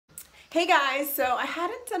Hey guys, so I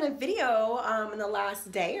hadn't done a video in the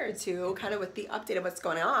last day or two, kind of with the update of what's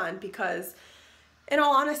going on, because in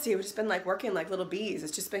all honesty, we've just been like working like little bees.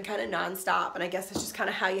 It's just been kind of nonstop, and I guess it's just kind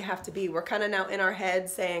of how you have to be. We're kind of now in our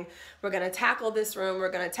heads saying, we're gonna tackle this room,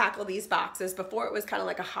 we're gonna tackle these boxes. Before it was kind of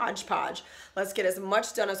like a hodgepodge. Let's get as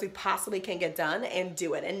much done as we possibly can get done and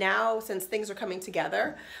do it. And now, since things are coming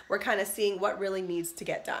together, we're kind of seeing what really needs to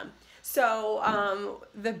get done. So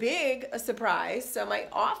the big surprise, so my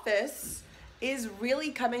office is really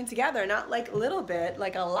coming together, not like a little bit,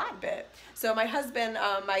 like a lot bit. So my husband,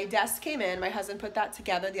 my desk came in, my husband put that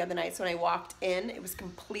together the other night, so when I walked in, it was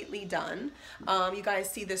completely done. You guys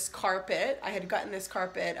see this carpet. I had gotten this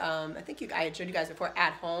carpet, I think I had showed you guys before,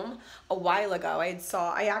 at home a while ago.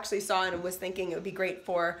 I actually saw it and was thinking it would be great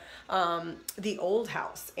for the old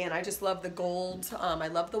house, and I just love the gold, I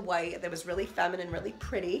love the white. That was really feminine, really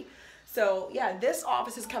pretty. So yeah, this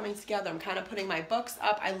office is coming together. I'm kind of putting my books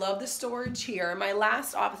up. I love the storage here. My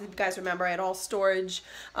last office, if you guys remember, I had all storage,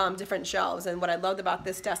 different shelves. And what I loved about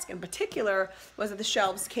this desk in particular was that the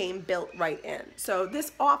shelves came built right in. So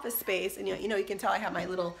this office space, and you know, you can tell I have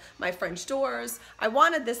my French doors. I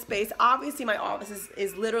wanted this space. Obviously, my office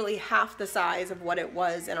is literally half the size of what it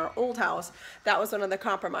was in our old house. That was one of the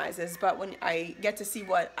compromises. But when I get to see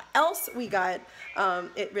what else we got,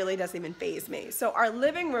 it really doesn't even faze me. So our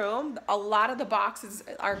living room, a lot of the boxes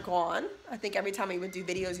are gone. I think every time we would do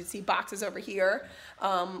videos, you'd see boxes over here.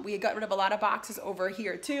 We got rid of a lot of boxes over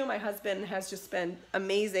here too. My husband has just been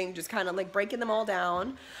amazing, just kind of like breaking them all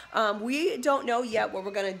down. We don't know yet what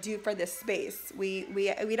we're gonna do for this space. We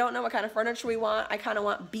don't know what kind of furniture we want. I kind of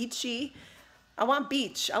want beachy. I want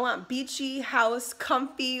beach. I want beachy house,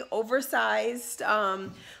 comfy, oversized.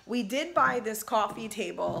 We did buy this coffee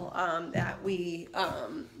table that we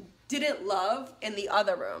didn't love in the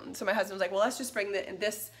other room. So my husband was like, well, let's just bring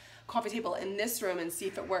this coffee table in this room and see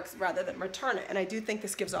if it works rather than return it. And I do think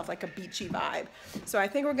this gives off like a beachy vibe. So I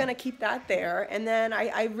think we're gonna keep that there. And then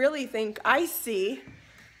I really think I see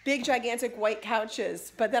big, gigantic white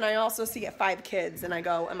couches, but then I also see 5 kids and I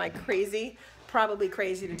go, am I crazy? Probably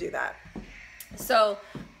crazy to do that. So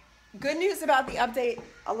good news about the update,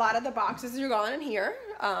 a lot of the boxes are gone in here,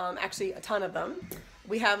 actually a ton of them.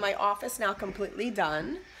 We have my office now completely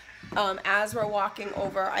done. As we're walking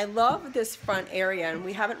over, I love this front area, and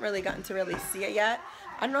we haven't really gotten to really see it yet.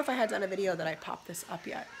 I don't know if I had done a video that I popped this up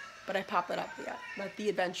yet, but I popped it up yet. Let the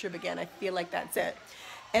adventure begin. I feel like that's it.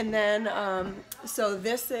 And then, so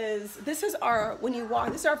this is our, when you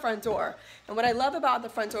walk, this is our front door. And what I love about the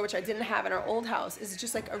front door, which I didn't have in our old house, is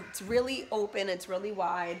just like, it's really open, it's really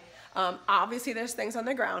wide. Obviously there's things on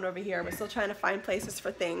the ground over here. We're still trying to find places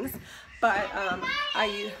for things. But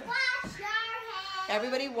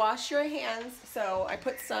everybody wash your hands. So I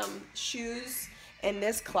put some shoes in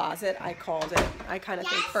this closet, I called it. I kind of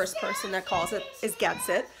think first person that calls it gets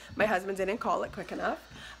it. My husband didn't call it quick enough.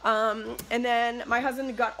 And then my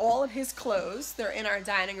husband got all of his clothes. They're in our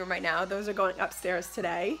dining room right now. Those are going upstairs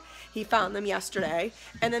today. He found them yesterday.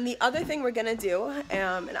 And then the other thing we're gonna do,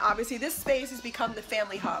 and obviously this space has become the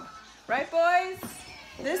family hub. Right, boys?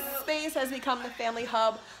 This space has become the family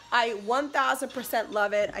hub. I 1000%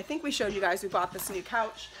 love it. I think we showed you guys, we bought this new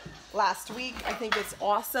couch last week. I think it's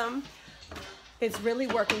awesome. It's really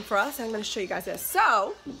working for us. I'm gonna show you guys this.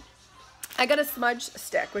 So, I got a smudge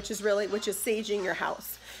stick, which is saging your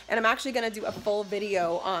house. And I'm actually gonna do a full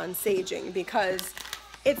video on saging because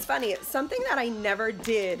it's funny, it's something that I never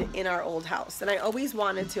did in our old house, and I always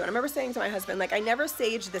wanted to. And I remember saying to my husband, like, I never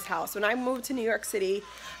saged this house. When I moved to New York City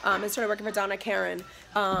and started working for Donna Karan,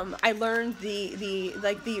 I learned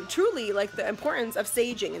truly the importance of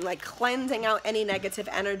saging and like cleansing out any negative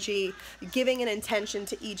energy, giving an intention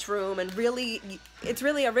to each room, and really, it's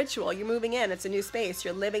really a ritual. You're moving in, it's a new space,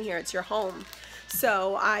 you're living here, it's your home.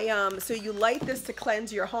 So so you light this to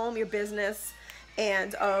cleanse your home, your business,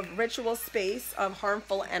 and of ritual space of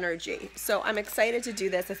harmful energy. So I'm excited to do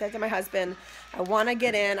this. I said to my husband, I want to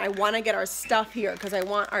get in, I want to get our stuff here because I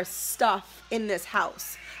want our stuff in this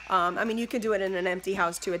house. I mean, you can do it in an empty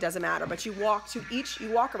house too, it doesn't matter, but you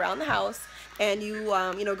walk around the house and you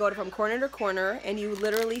go from corner to corner and you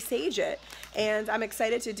literally sage it. And I'm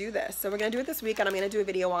excited to do this. So we're gonna do it this week, and I'm gonna do a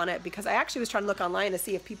video on it because I actually was trying to look online to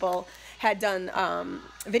see if people had done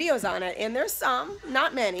videos on it, and there's some,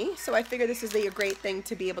 not many. So I figured this is a great thing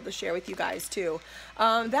to be able to share with you guys too.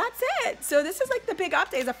 That's it. So this is like the big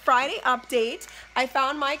update. It's a Friday update. I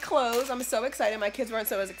found my clothes. I'm so excited. My kids weren't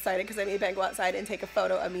so as excited because I made Ben go outside and take a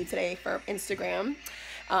photo of me today for Instagram.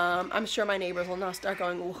 I'm sure my neighbors will now start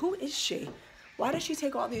going, well, who is she? Why does she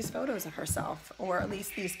take all these photos of herself, or at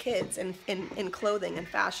least these kids in clothing and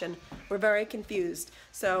fashion? We're very confused.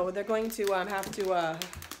 So they're going to have to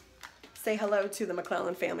say hello to the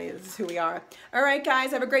McClellan family. This is who we are. All right,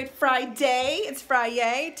 guys, have a great Friday. It's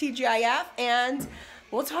Friday, TGIF, and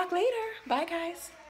we'll talk later. Bye, guys.